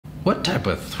What type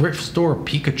of thrift store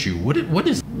Pikachu? What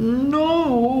is...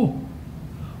 No!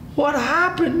 What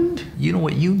happened? You know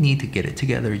what? You need to get it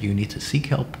together. You need to seek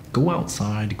help. Go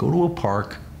outside, go to a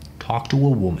park, talk to a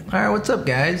woman. All right, what's up,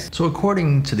 guys? So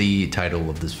according to the title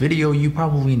of this video, you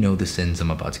probably know the sins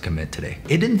I'm about to commit today.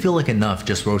 It didn't feel like enough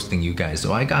just roasting you guys,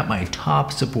 so I got my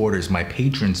top supporters, my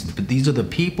patrons, but these are the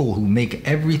people who make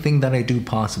everything that I do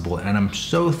possible, and I'm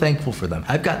so thankful for them.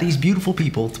 I've got these beautiful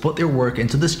people to put their work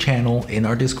into this channel in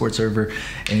our Discord server,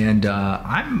 and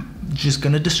I'm just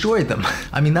gonna destroy them.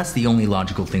 I mean, that's the only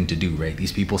logical thing to do, right?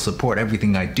 These people support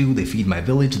everything I do. They feed my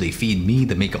village, they feed me,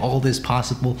 they make all this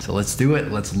possible. So let's do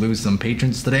it. Let's lose some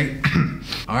patrons today.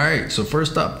 All right, so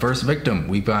first up, first victim.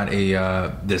 We've got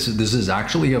a, this is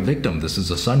actually a victim. This is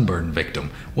a sunburn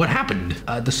victim. What happened?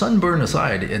 The sunburn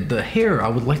aside, the hair, I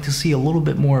would like to see a little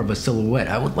bit more of a silhouette.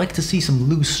 I would like to see some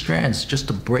loose strands just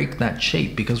to break that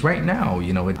shape, because right now,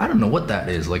 you know, I don't know what that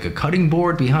is, like a cutting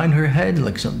board behind her head,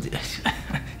 like something.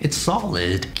 It's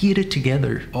solid. Get it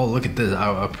together. Oh, look at this,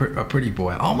 a pretty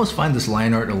boy. I almost find this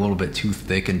line art a little bit too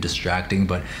thick and distracting,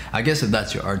 but I guess if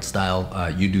that's your art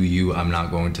style, you do you. I'm not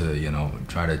going to, you know,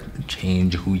 try to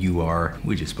change who you are.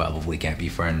 We just probably can't be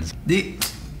friends.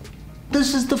 This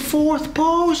is the fourth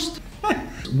post.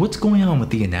 What's going on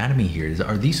with the anatomy here?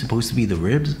 Are these supposed to be the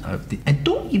ribs? And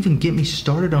don't even get me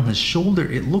started on his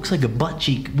shoulder. It looks like a butt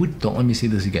cheek. Don't let me see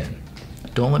this again.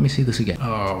 Don't let me see this again.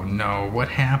 Oh no, what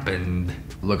happened?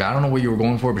 Look, I don't know what you were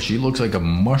going for, but she looks like a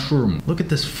mushroom. Look at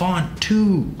this font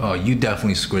too. Oh, you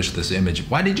definitely squished this image.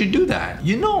 Why did you do that?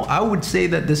 You know, I would say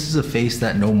that this is a face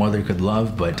that no mother could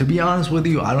love, but to be honest with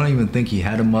you, I don't even think he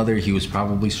had a mother. He was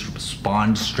probably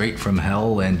spawned straight from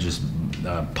hell and just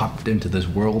popped into this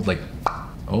world like,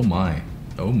 oh my.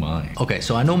 Oh my. Okay,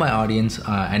 so I know my audience.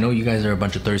 I know you guys are a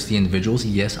bunch of thirsty individuals.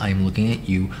 Yes, I am looking at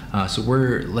you. So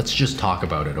let's just talk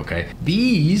about it, okay?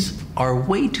 These are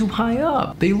way too high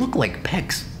up. They look like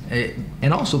pecs.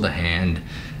 And also the hand.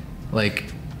 Like,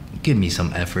 give me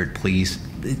some effort, please.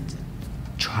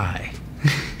 Try.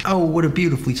 Oh, what a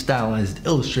beautifully stylized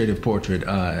illustrative portrait.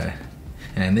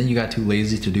 And then you got too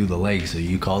lazy to do the legs, so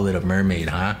you call it a mermaid,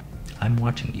 huh? I'm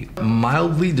watching you.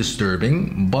 Mildly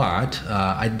disturbing, but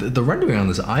the rendering on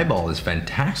this eyeball is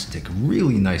fantastic.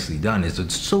 Really nicely done.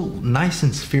 It's so nice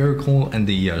and spherical, and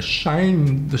the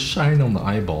shine on the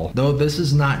eyeball. Though this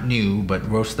is not new, but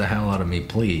roast the hell out of me,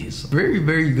 please. Very,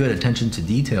 very good attention to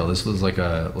detail. This was like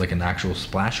an actual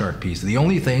splash art piece. The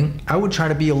only thing, I would try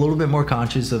to be a little bit more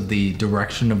conscious of the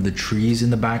direction of the trees in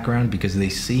the background, because they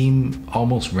seem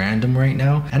almost random right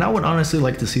now. And I would honestly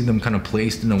like to see them kind of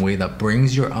placed in a way that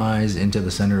brings your eyes into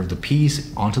the center of the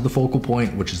piece, onto the focal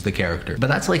point, which is the character. But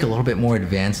that's like a little bit more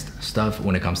advanced stuff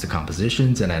when it comes to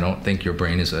compositions, and I don't think your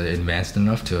brain is advanced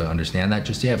enough to understand that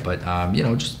just yet, but you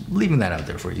know, just leaving that out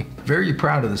there for you. Very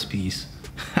proud of this piece.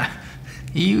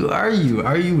 Are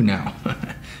you now?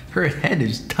 Her head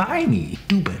is tiny.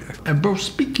 Do better. And bro,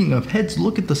 speaking of heads,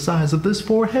 look at the size of this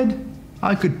forehead.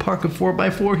 I could park a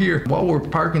 4x4 here. While we're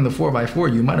parking the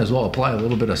 4x4, you might as well apply a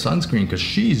little bit of sunscreen, because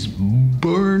she's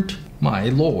burnt. My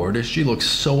lord, she looks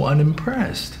so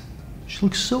unimpressed. She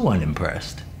looks so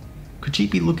unimpressed. Could she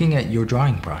be looking at your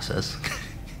drawing process?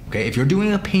 Okay, if you're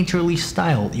doing a painterly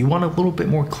style, you want a little bit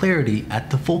more clarity at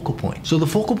the focal point. So the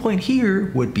focal point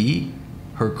here would be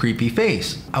her creepy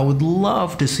face. I would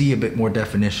love to see a bit more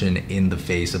definition in the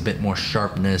face, a bit more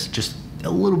sharpness, just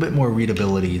a little bit more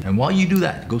readability. And while you do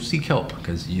that, go seek help,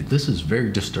 because this is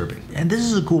very disturbing. And this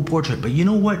is a cool portrait, but you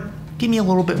know what? Give me a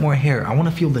little bit more hair. I want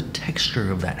to feel the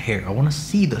texture of that hair. I want to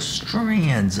see the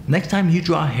strands. Next time you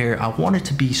draw hair, I want it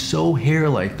to be so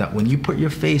hair-like that when you put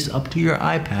your face up to your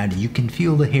iPad, you can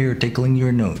feel the hair tickling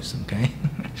your nose, okay?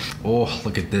 Oh,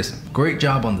 look at this. Great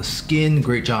job on the skin,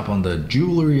 great job on the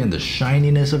jewelry and the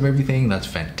shininess of everything. That's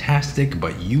fantastic,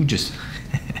 but you just...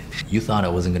 You thought I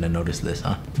wasn't gonna notice this,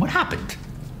 huh? What happened?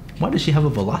 Why does she have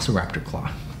a velociraptor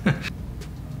claw?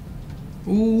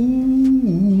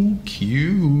 Ooh,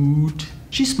 cute.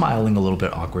 She's smiling a little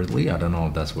bit awkwardly. I don't know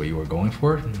if that's what you were going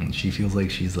for. She feels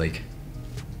like she's like,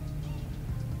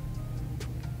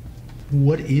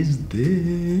 what is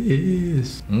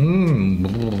this? I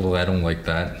don't like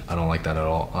that. I don't like that at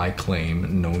all. I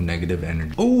claim no negative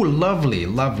energy. Oh, lovely,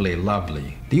 lovely,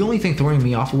 lovely. The only thing throwing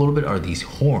me off a little bit are these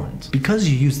horns. Because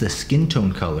you use the skin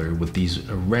tone color with these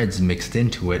reds mixed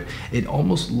into it, it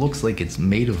almost looks like it's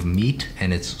made of meat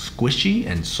and it's squishy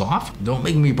and soft. Don't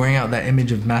make me bring out that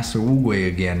image of Master Oogway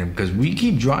again, because we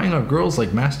keep drawing our girls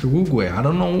like Master Oogway. I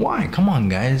don't know why. Come on,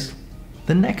 guys.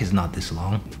 The neck is not this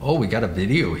long. Oh, we got a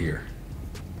video here.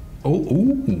 Oh,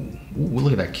 ooh,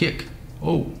 look at that kick.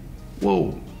 Oh,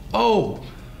 whoa, oh,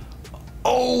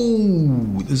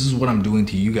 Oh, this is what I'm doing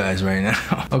to you guys right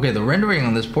now. Okay, the rendering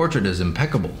on this portrait is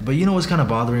impeccable. But you know what's kind of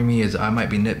bothering me is I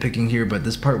might be nitpicking here, but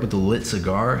this part with the lit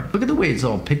cigar, look at the way it's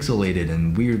all pixelated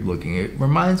and weird looking. It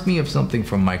reminds me of something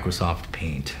from Microsoft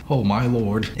Paint. Oh my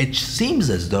lord. It seems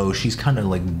as though she's kind of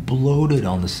like bloated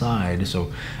on the side,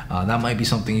 so that might be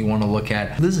something you want to look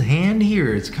at. This hand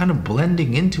here, it's kind of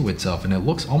blending into itself and it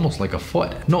looks almost like a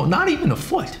foot. No, not even a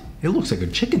foot. It looks like a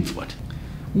chicken foot.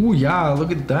 Ooh, yeah,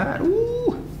 look at that.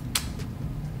 Ooh.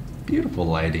 Beautiful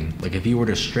lighting. Like if he were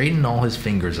to straighten all his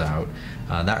fingers out,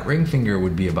 that ring finger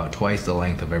would be about twice the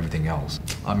length of everything else.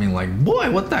 I mean, like,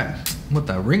 boy, what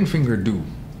that ring finger do?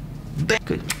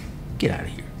 Good. Get out of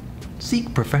here.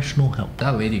 Seek professional help.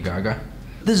 That Lady Gaga.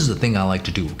 This is the thing I like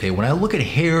to do, okay? When I look at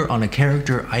hair on a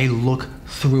character, I look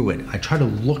through it. I try to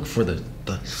look for the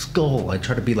skull. I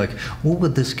try to be like, what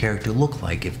would this character look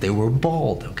like if they were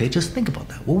bald? Okay, just think about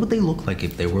that. What would they look like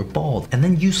if they were bald? And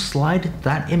then you slide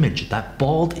that image, that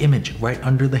bald image, right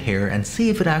under the hair and see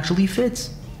if it actually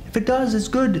fits. If it does, it's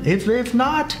good. If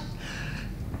not,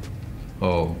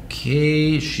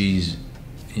 okay,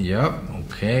 yep,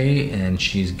 okay, and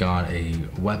she's got a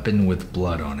weapon with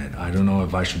blood on it. I don't know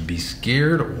if I should be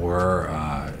scared or,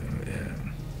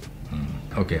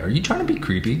 okay, are you trying to be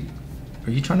creepy? Are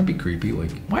you trying to be creepy?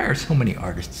 Like, why are so many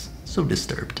artists so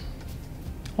disturbed?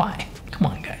 Why? Come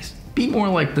on, guys. Be more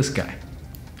like this guy,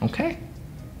 okay?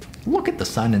 Look at the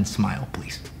sun and smile,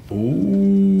 please. Ooh,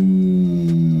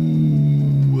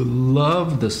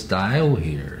 love the style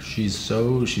here. She's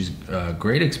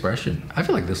great expression. I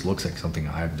feel like this looks like something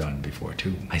I've done before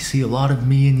too. I see a lot of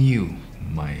me in you,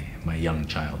 my young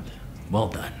child. Well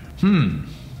done.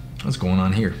 What's going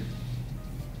on here?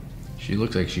 She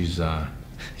looks like she's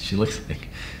she looks like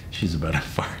she's about to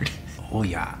fart. Oh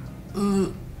yeah.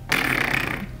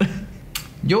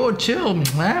 Yo, chill,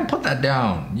 man. Put that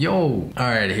down. Yo. All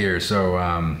right, here. So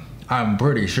I'm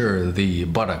pretty sure the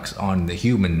buttocks on the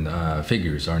human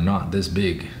figures are not this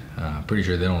big. Pretty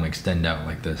sure they don't extend out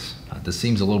like this. This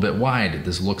seems a little bit wide.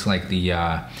 This looks like the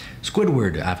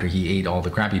Squidward after he ate all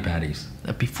the Krabby Patties.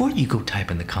 Before you go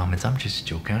type in the comments, I'm just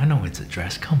joking. I know it's a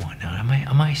dress. Come on now.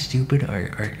 Am I stupid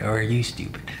or are you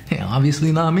stupid? Yeah,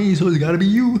 obviously not me, so it's gotta be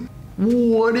you.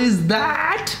 What is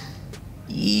that?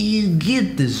 You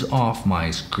get this off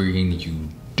my screen, you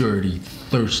dirty,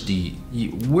 thirsty.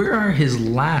 Where are his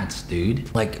lats,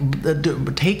 dude? Like,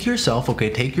 take yourself, okay?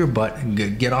 Take your butt,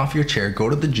 get off your chair, go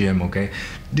to the gym, okay?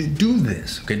 Do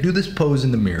this, okay? Do this pose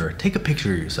in the mirror. Take a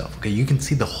picture of yourself, okay? You can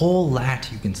see the whole lat.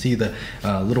 You can see the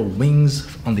little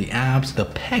wings on the abs. The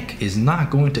pec is not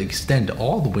going to extend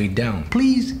all the way down.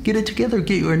 Please get it together.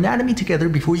 Get your anatomy together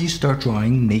before you start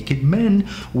drawing naked men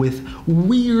with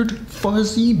weird,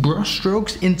 fuzzy brush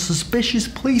strokes in suspicious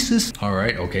places. All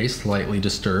right, okay, slightly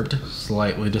disturbed.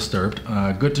 Slightly disturbed.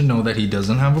 Good to know that he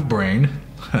doesn't have a brain.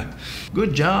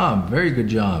 Good job. Very good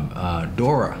job.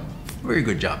 Dora. Very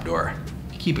good job, Dora.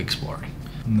 Keep exploring.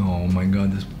 No, my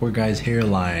god, this poor guy's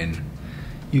hairline.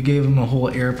 You gave him a whole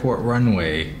airport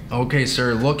runway. Okay,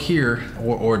 sir, look here.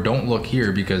 Or don't look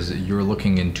here because you're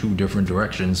looking in two different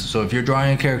directions. So if you're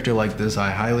drawing a character like this, I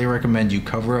highly recommend you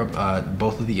cover up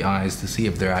both of the eyes to see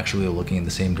if they're actually looking in the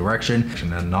same direction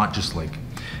and not just like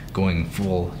going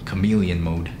full chameleon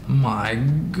mode. My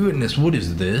goodness, what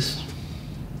is this?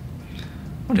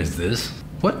 What is this?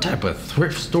 What type of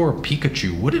thrift store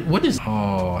Pikachu? What is?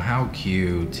 Oh, how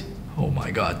cute. Oh my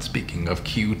god, speaking of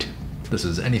cute. This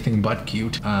is anything but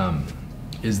cute.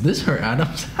 Is this her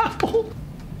Adam's apple?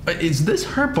 Is this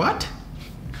her butt?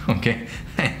 Okay,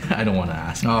 I don't want to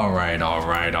ask. All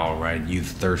right, you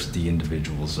thirsty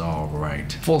individuals, all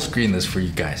right. Full screen this for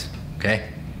you guys, okay?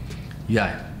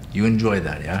 Yeah, you enjoy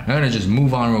that, yeah? I'm gonna just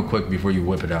move on real quick before you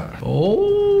whip it out.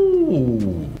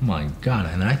 Oh my god,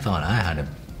 and I thought I had a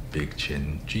big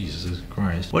chin. Jesus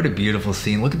Christ. What a beautiful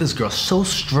scene. Look at this girl. So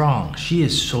strong. She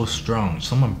is so strong.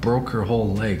 Someone broke her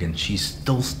whole leg and she's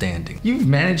still standing. You've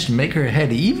managed to make her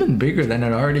head even bigger than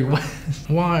it already was.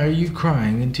 Why are you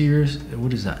crying into your...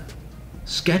 What is that?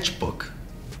 Sketchbook.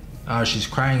 Oh, she's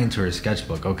crying into her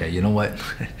sketchbook. Okay, you know what?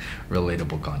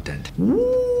 Relatable content.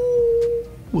 Ooh,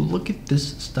 look at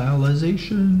this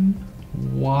stylization.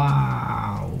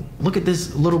 Wow. Look at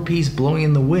this little piece blowing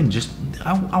in the wind. Just,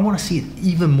 I want to see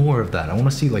even more of that. I want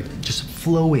to see like just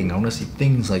flowing. I want to see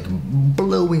things like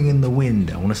blowing in the wind.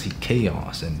 I want to see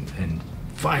chaos and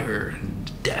fire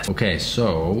and death. Okay,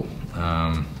 so,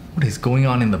 what is going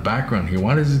on in the background here?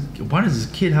 Why does this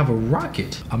kid have a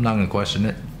rocket? I'm not gonna question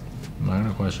it. I'm not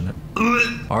gonna question it.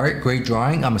 All right, great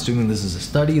drawing. I'm assuming this is a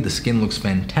study. The skin looks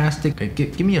fantastic. Okay,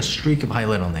 give me a streak of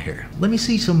highlight on the hair. Let me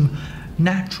see some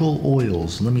natural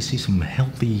oils. Let me see some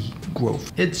healthy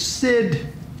growth. It's Sid.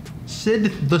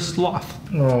 Sid the Sloth.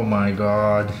 Oh my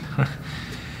god.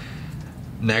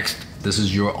 Next, this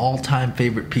is your all-time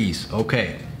favorite piece.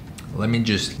 Okay, let me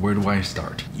just, where do I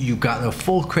start? You got a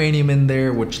full cranium in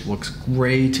there, which looks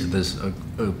great. There's a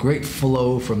great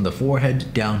flow from the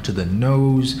forehead down to the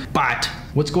nose. But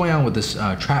what's going on with this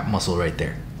trap muscle right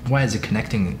there? Why is it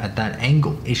connecting at that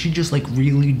angle? Is she just like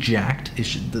really jacked? Is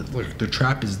she, the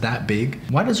trap is that big?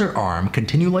 Why does her arm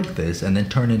continue like this and then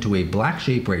turn into a black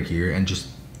shape right here and just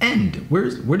end?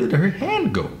 Where did her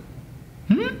hand go?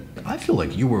 I feel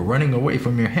like you were running away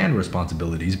from your hand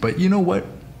responsibilities, but you know what?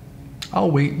 I'll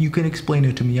wait. You can explain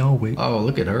it to me. I'll wait. Oh,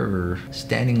 look at her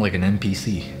standing like an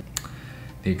NPC.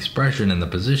 The expression and the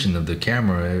position of the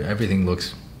camera, everything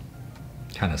looks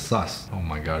kind of sus. Oh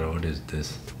my god, what is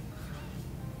this?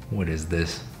 What is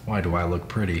this? Why do I look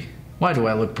pretty? Why do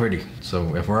I look pretty?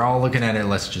 So if we're all looking at it,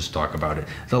 let's just talk about it.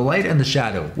 The light and the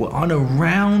shadow. Well, on a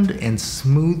round and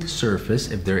smooth surface,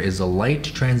 if there is a light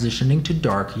transitioning to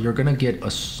dark, you're gonna get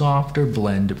a softer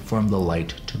blend from the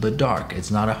light to the dark. It's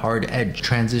not a hard edge.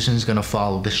 Transition is gonna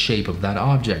follow the shape of that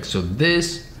object. So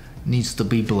this needs to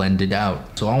be blended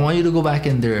out. So I want you to go back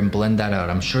in there and blend that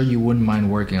out. I'm sure you wouldn't mind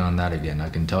working on that again. I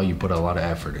can tell you put a lot of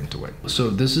effort into it.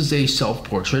 So this is a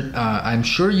self-portrait. I'm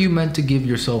sure you meant to give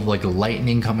yourself like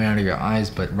lightning coming out of your eyes,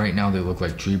 but right now they look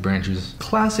like tree branches.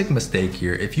 Classic mistake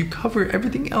here. If you cover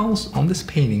everything else on this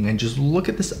painting and just look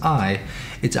at this eye,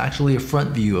 it's actually a front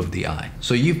view of the eye.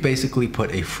 So you've basically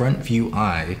put a front view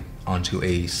eye onto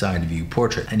a side view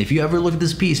portrait. And if you ever look at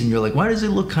this piece and you're like, why does it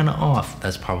look kind of off?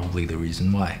 That's probably the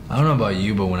reason why. I don't know about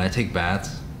you, but when I take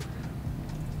baths,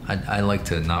 I like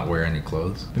to not wear any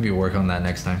clothes. Maybe work on that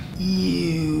next time.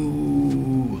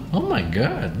 Ew. Oh my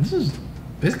god,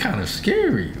 this kind of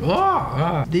scary.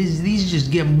 Oh, these just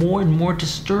get more and more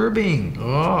disturbing.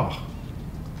 Oh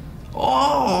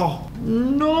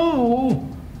no.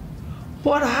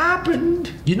 What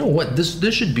happened? You know what? This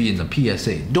should be in the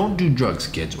PSA. Don't do drugs,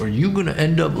 kids, or you're gonna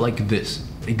end up like this.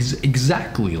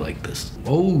 Exactly like this.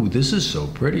 Oh, this is so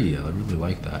pretty. I really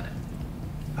like that.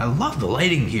 I love the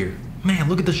lighting here. Man,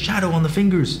 look at the shadow on the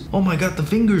fingers. Oh my god, the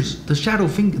fingers. The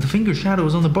finger shadow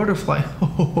is on the butterfly.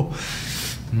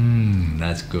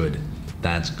 That's good.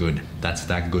 That's good. That's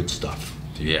that good stuff.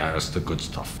 Yeah, that's the good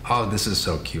stuff. Oh, this is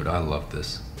so cute. I love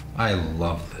this. I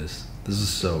love this. This is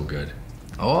so good.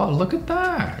 Oh, look at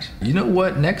that. You know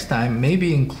what? Next time,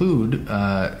 maybe include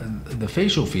the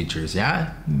facial features,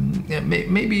 yeah?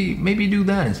 Maybe do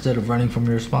that instead of running from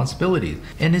your responsibilities.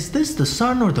 And is this the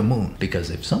sun or the moon?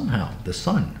 Because if somehow the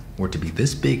sun were to be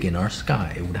this big in our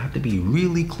sky, it would have to be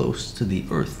really close to the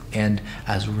earth. And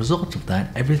as a result of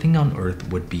that, everything on earth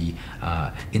would be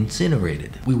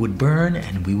incinerated. We would burn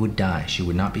and we would die. She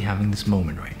would not be having this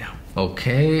moment right now.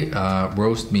 Okay,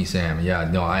 roast me, Sam. Yeah,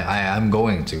 no, I am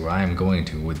going to.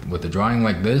 With a drawing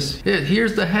like this.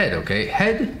 Here's the head, okay?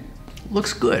 Head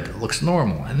looks good, looks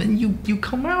normal. And then you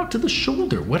come out to the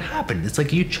shoulder. What happened? It's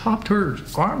like you chopped her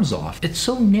arms off. It's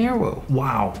so narrow.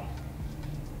 Wow.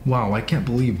 Wow, I can't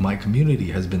believe my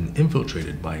community has been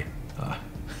infiltrated by,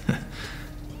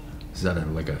 is that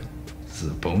is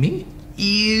it a pony?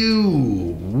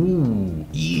 Ew, ooh,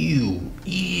 ew,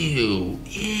 ew,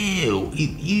 ew,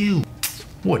 ew, ew.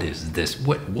 What is this?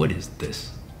 What is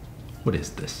this? What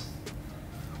is this?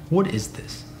 What is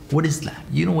this? What is that?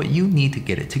 You know what? You need to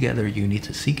get it together. You need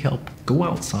to seek help. Go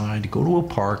outside, go to a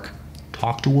park,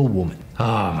 talk to a woman.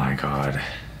 Oh my God.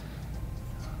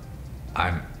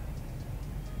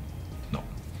 No.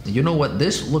 You know what?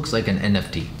 This looks like an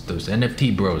NFT. Those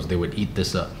NFT bros, they would eat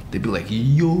this up. They'd be like,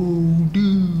 yo,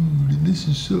 dude, this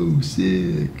is so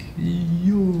sick.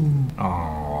 Yo.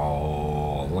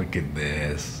 Oh, look at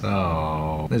this.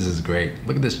 Oh, this is great.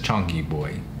 Look at this chunky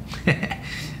boy.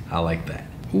 I like that.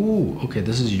 Ooh, okay,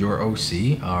 this is your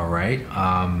OC. All right.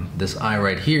 This eye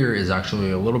right here is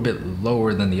actually a little bit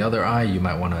lower than the other eye. You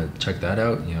might want to check that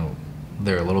out. You know,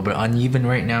 they're a little bit uneven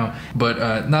right now.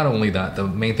 But not only that, the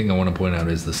main thing I want to point out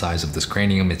is the size of this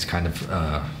cranium. It's kind of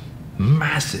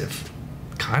massive.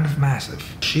 Kind of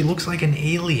massive. She looks like an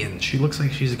alien. She looks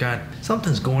like she's got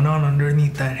something's going on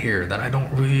underneath that hair that I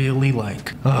don't really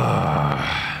like.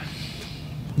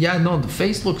 Yeah, no, the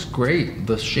face looks great.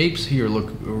 The shapes here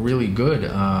look really good.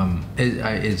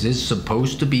 Is this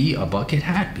supposed to be a bucket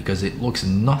hat? Because it looks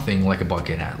nothing like a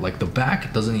bucket hat. Like the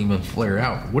back doesn't even flare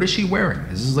out. What is she wearing?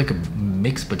 Is this like a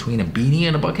mix between a beanie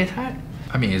and a bucket hat?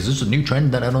 I mean, is this a new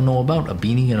trend that I don't know about? A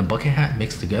beanie and a bucket hat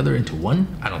mixed together into one?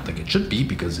 I don't think it should be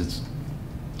because it's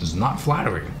not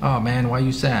flattering. Oh man, why are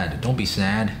you sad? Don't be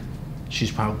sad. She's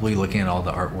probably looking at all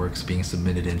the artworks being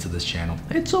submitted into this channel.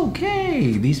 It's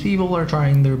okay. These people are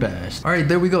trying their best. All right,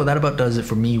 there we go. That about does it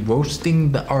for me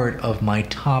roasting the art of my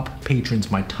top patrons,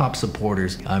 my top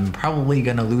supporters. I'm probably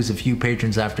gonna lose a few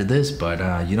patrons after this,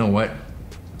 but you know what?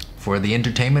 For the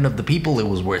entertainment of the people, it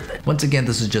was worth it. Once again,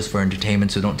 this is just for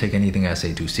entertainment, so don't take anything I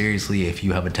say too seriously. If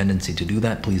you have a tendency to do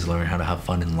that, please learn how to have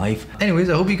fun in life. Anyways,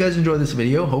 I hope you guys enjoyed this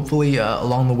video. Hopefully,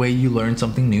 along the way, you learned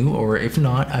something new, or if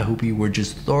not, I hope you were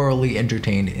just thoroughly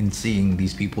entertained in seeing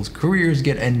these people's careers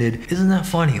get ended. Isn't that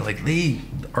funny? Like, they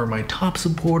are my top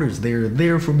supporters. They're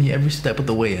there for me every step of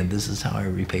the way, and this is how I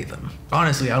repay them.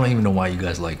 Honestly, I don't even know why you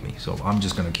guys like me, so I'm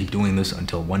just gonna keep doing this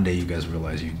until one day you guys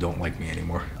realize you don't like me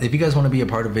anymore. If you guys want to be a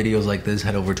part of videos like this,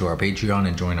 head over to our Patreon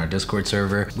and join our Discord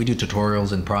server. We do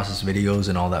tutorials and process videos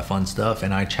and all that fun stuff,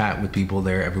 and I chat with people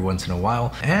there every once in a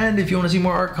while. And if you want to see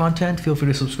more art content, feel free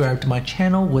to subscribe to my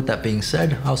channel. With that being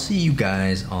said, I'll see you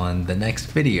guys on the next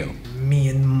video. Me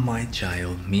and my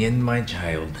child, me and my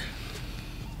child,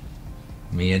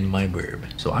 me and my burb.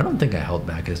 So I don't think I held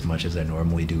back as much as I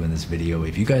normally do in this video.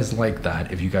 If you guys like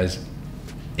that, if you guys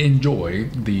enjoy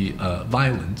the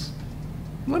violence,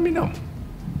 let me know.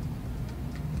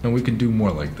 And we can do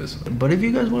more like this. But if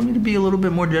you guys want me to be a little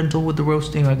bit more gentle with the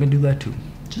roasting, I can do that too.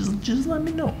 Just let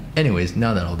me know. Anyways,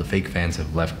 now that all the fake fans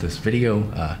have left this video,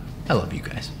 I love you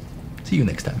guys. See you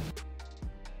next time.